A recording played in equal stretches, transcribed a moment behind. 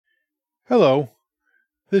Hello,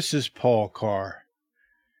 this is Paul Carr.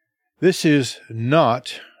 This is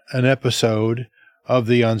not an episode of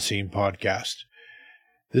the Unseen Podcast.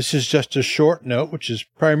 This is just a short note, which is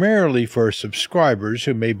primarily for subscribers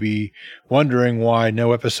who may be wondering why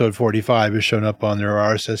no episode 45 has shown up on their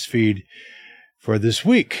RSS feed for this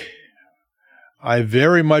week. I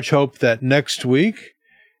very much hope that next week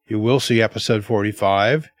you will see episode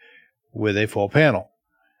 45 with a full panel.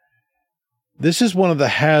 This is one of the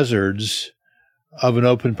hazards of an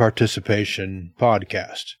open participation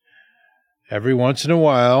podcast. Every once in a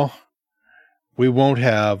while, we won't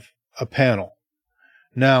have a panel.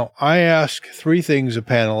 Now, I ask three things of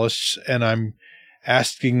panelists, and I'm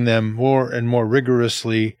asking them more and more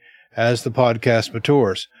rigorously as the podcast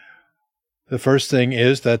matures. The first thing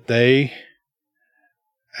is that they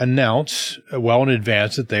announce well in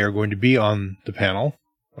advance that they are going to be on the panel,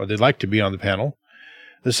 or they'd like to be on the panel.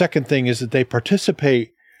 The second thing is that they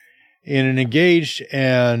participate in an engaged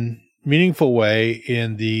and meaningful way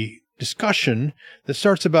in the discussion that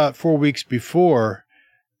starts about 4 weeks before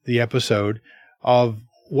the episode of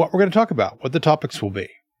what we're going to talk about, what the topics will be.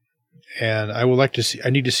 And I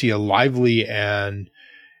need to see a lively and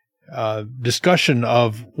discussion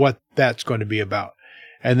of what that's going to be about.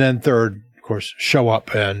 And then third, of course, show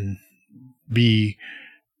up and be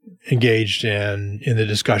engaged in the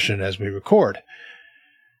discussion as we record.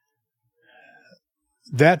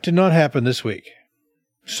 That did not happen this week.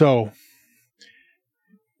 So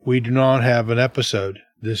we do not have an episode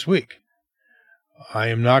this week. I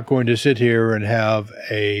am not going to sit here and have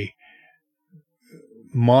a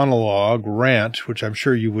monologue rant, which I'm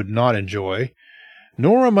sure you would not enjoy,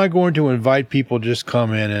 nor am I going to invite people to just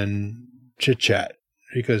come in and chit-chat,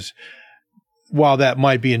 because while that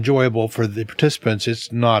might be enjoyable for the participants,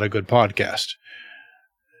 it's not a good podcast.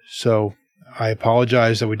 So I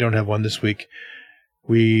apologize that we don't have one this week.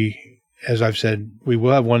 As I've said, we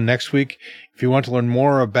will have one next week. If you want to learn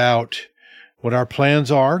more about what our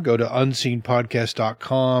plans are, go to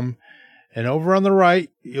unseenpodcast.com. And over on the right,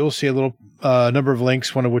 you'll see a little number of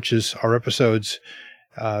links, one of which is our episodes.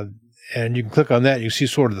 And you can click on that. You see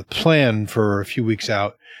sort of the plan for a few weeks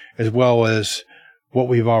out, as well as what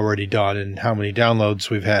we've already done and how many downloads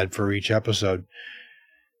we've had for each episode.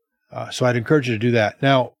 So I'd encourage you to do that.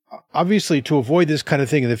 Now, obviously, to avoid this kind of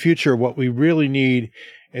thing in the future, what we really need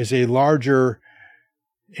is a larger,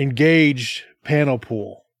 engaged panel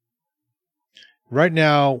pool. Right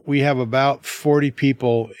now, we have about 40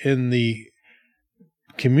 people in the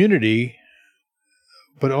community,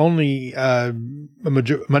 but only a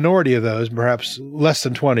minority of those, perhaps less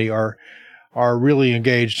than 20, are really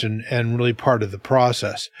engaged and really part of the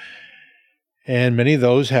process. And many of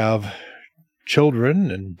those have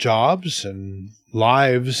children and jobs and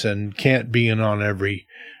lives and can't be in on every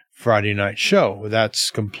Friday night show.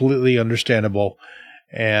 That's completely understandable.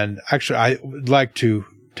 And actually, I would like to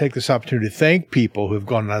take this opportunity to thank people who have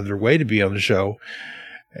gone out of their way to be on the show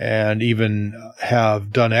and even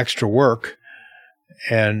have done extra work.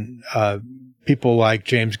 And people like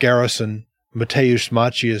James Garrison, Mateusz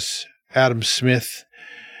Macias, Adam Smith,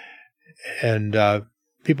 and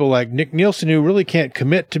people like Nick Nielsen, who really can't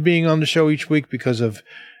commit to being on the show each week because of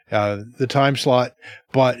the time slot,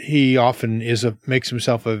 but he often makes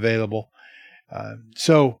himself available.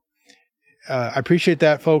 So I appreciate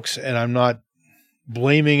that, folks, and I'm not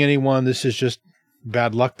blaming anyone. This is just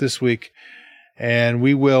bad luck this week, and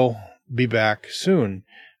we will be back soon.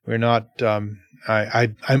 We're not. I'm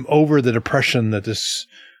over the depression that this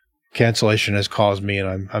cancellation has caused me,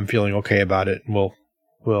 and I'm feeling okay about it. And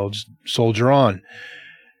we'll just soldier on.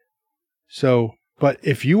 So. But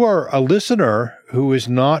if you are a listener who is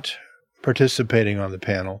not participating on the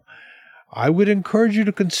panel, I would encourage you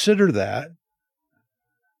to consider that.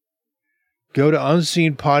 Go to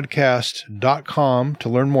unseenpodcast.com to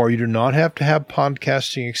learn more. You do not have to have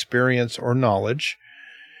podcasting experience or knowledge.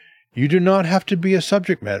 You do not have to be a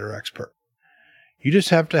subject matter expert. You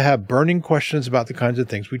just have to have burning questions about the kinds of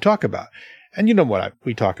things we talk about. And you know what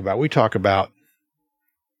we talk about? We talk about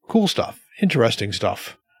cool stuff, interesting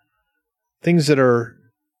stuff. Things that are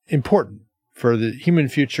important for the human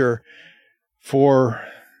future, for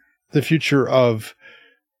the future of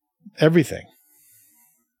everything.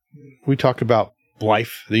 We talk about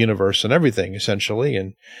life, the universe, and everything, essentially,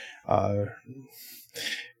 and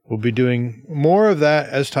we'll be doing more of that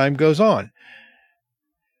as time goes on.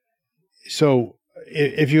 So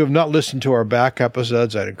if you have not listened to our back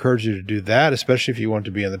episodes, I'd encourage you to do that, especially if you want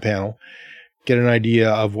to be on the panel. Get an idea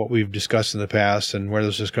of what we've discussed in the past and where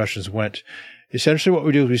those discussions went. Essentially, what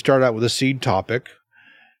we do is we start out with a seed topic.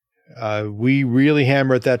 We really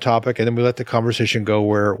hammer at that topic, and then we let the conversation go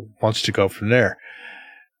where it wants to go from there.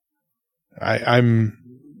 I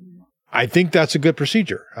think that's a good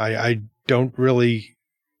procedure. I don't really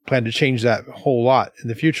plan to change that a whole lot in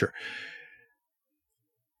the future.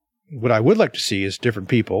 What I would like to see is different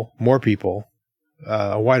people, more people,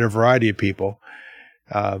 a wider variety of people,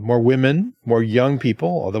 more women, more young people,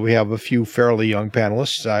 although we have a few fairly young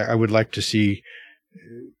panelists. I would like to see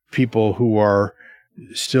people who are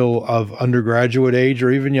still of undergraduate age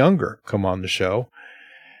or even younger come on the show.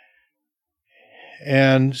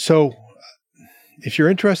 And so if you're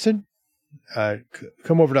interested,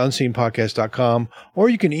 come over to unseenpodcast.com, or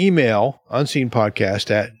you can email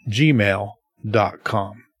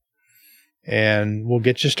unseenpodcast@gmail.com, and we'll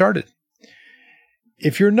get you started.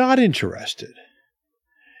 If you're not interested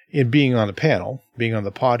in being on the panel, being on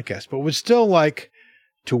the podcast, but would still like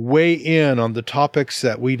to weigh in on the topics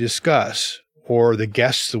that we discuss or the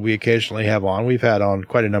guests that we occasionally have on, we've had on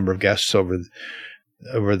quite a number of guests over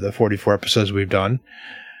the 44 episodes we've done,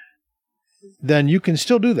 then you can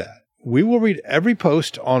still do that. We will read every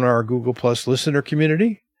post on our Google Plus listener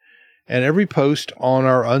community and every post on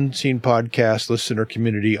our Unseen Podcast listener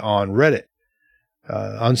community on Reddit.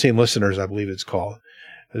 Unseen Listeners, I believe it's called.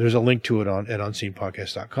 There's a link to it at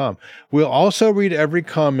unseenpodcast.com. We'll also read every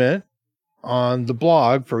comment on the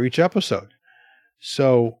blog for each episode.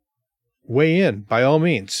 So weigh in, by all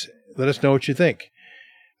means. Let us know what you think.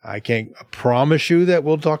 I can't promise you that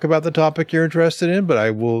we'll talk about the topic you're interested in, but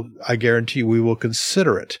I guarantee you we will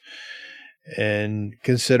consider it, and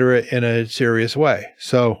consider it in a serious way.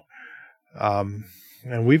 So,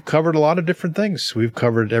 and we've covered a lot of different things. We've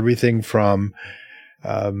covered everything from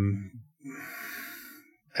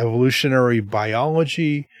evolutionary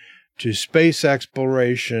biology to space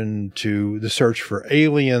exploration to the search for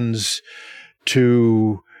aliens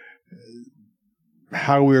to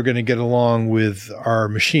how we're going to get along with our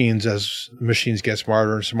machines as machines get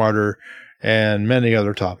smarter and smarter, and many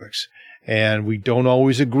other topics. And we don't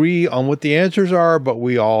always agree on what the answers are, but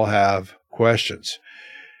we all have questions.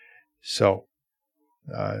 So,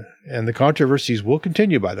 and the controversies will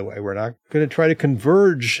continue, by the way. We're not going to try to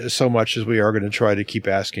converge so much as we are going to try to keep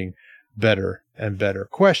asking better and better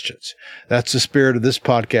questions. That's the spirit of this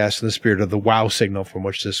podcast and the spirit of the wow signal from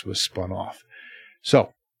which this was spun off.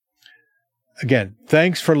 So, again,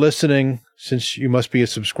 thanks for listening, since you must be a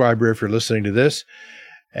subscriber if you're listening to this,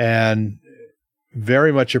 and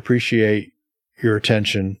very much appreciate your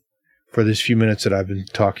attention for these few minutes that I've been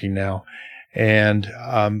talking now. And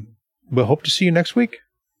we'll hope to see you next week.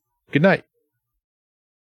 Good night.